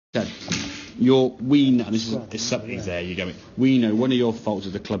we know, this is something there you go. We know one of your faults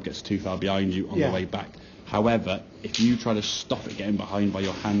is the club gets too far behind you on the way back. However, if you try to stop it getting behind by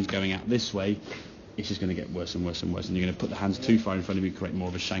your hands going out this way, it's just going to get worse and worse and worse, and you're going to put the hands too far in front of you, create more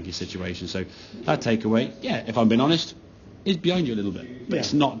of a shanky situation. So that takeaway, if I'm being honest, is behind you a little bit, but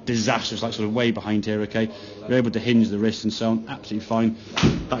it's not disastrous, like sort of way behind here. Okay, you're able to hinge the wrists and so on, absolutely fine.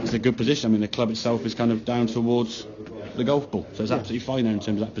 That's a good position. I mean, the club itself is kind of down towards the golf ball, so it's absolutely fine now in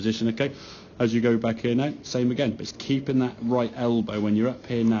terms of that position. Okay, as you go back here now, same again, but it's keeping that right elbow. When you're up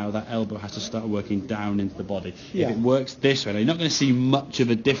here now, that elbow has to start working down into the body. If it works this way, now you're not going to see much of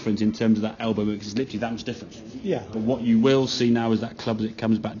a difference in terms of that elbow, because it's literally that much difference. But what you will see now is that club, as it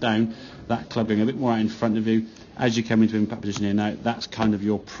comes back down, that club going a bit more out in front of you. As you come into impact position here now, that's kind of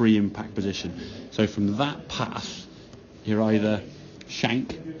your pre-impact position. So from that path, you're either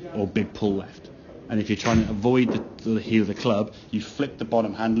shank or big pull left. And if you're trying to avoid the heel of the club, you flip the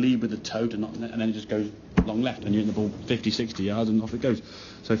bottom hand, lead with the toe, and then it just goes long left, and you're in the ball 50, 60 yards, and off it goes.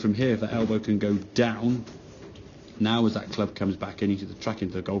 So from here, if that elbow can go down, now as that club comes back in, you see the track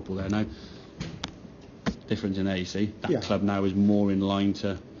into the golf ball there now. Difference in there, you see. That club now is more in line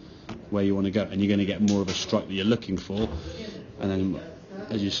to where you want to go, and you're going to get more of a strike that you're looking for. And then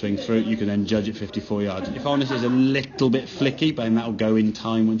as you swing through it, you can then judge it 54 yards. If honest, is a little bit flicky, but then that'll go in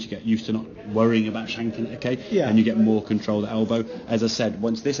time once you get used to not worrying about shanking it, and you get more control of the elbow. As I said,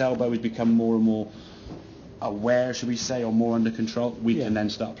 once this elbow has become more and more aware, should we say, or more under control, we can then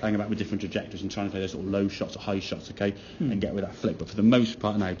start playing about with different trajectories and trying to play those sort of low shots or high shots, and get with that flick. But for the most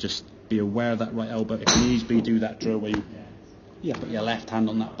part now, just be aware of that right elbow. If needs be, do that drill where you put your left hand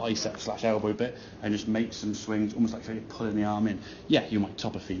on that bicep / elbow bit and just make some swings, almost like you're pulling the arm in. You might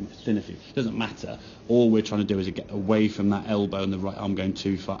top a few, thin a few. It doesn't matter. All we're trying to do is get away from that elbow and the right arm going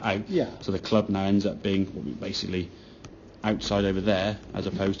too far out. So the club now ends up being what we basically outside over there, as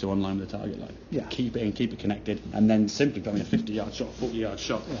opposed to on line with the target line. Keep it connected, and then simply putting a 50-yard shot, 40-yard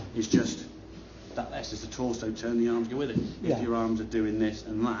shot is just that. That's just the torso turn, the arms go with it. If your arms are doing this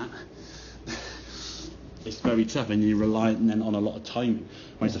and that, it's very tough, and you're reliant then on a lot of timing.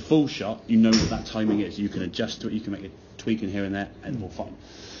 When it's a full shot, you know what that timing is. You can adjust to it, you can make a tweak in here and there, and we'll fine.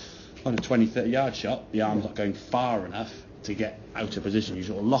 On a 20, 30-yard shot, the arm's not going far enough to get out of position. You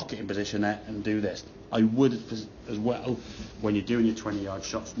sort of lock it in position there and do this. I would, as well, when you're doing your 20-yard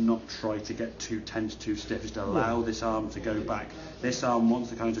shots, not try to get too tense, too stiff. Just allow this arm to go back. This arm wants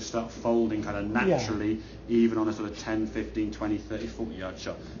to kind of just start folding kind of naturally, even on a sort of 10, 15, 20, 30, 40-yard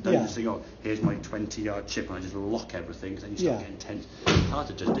shot. Don't just think, here's my 20-yard chip, and I just lock everything, because then you start getting tense. It's hard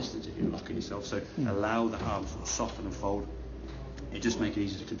to judge distance if you're locking yourself, so allow the arm to soften and fold. It just makes it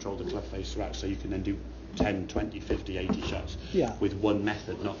easy to control the club face throughout, so you can then do 10, 20, 50, 80 shots with one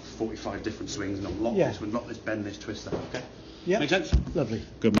method, not 45 different swings, not lock this one, lock this, bend this, twist that. Okay? Yeah. Make sense? Lovely.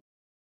 Good.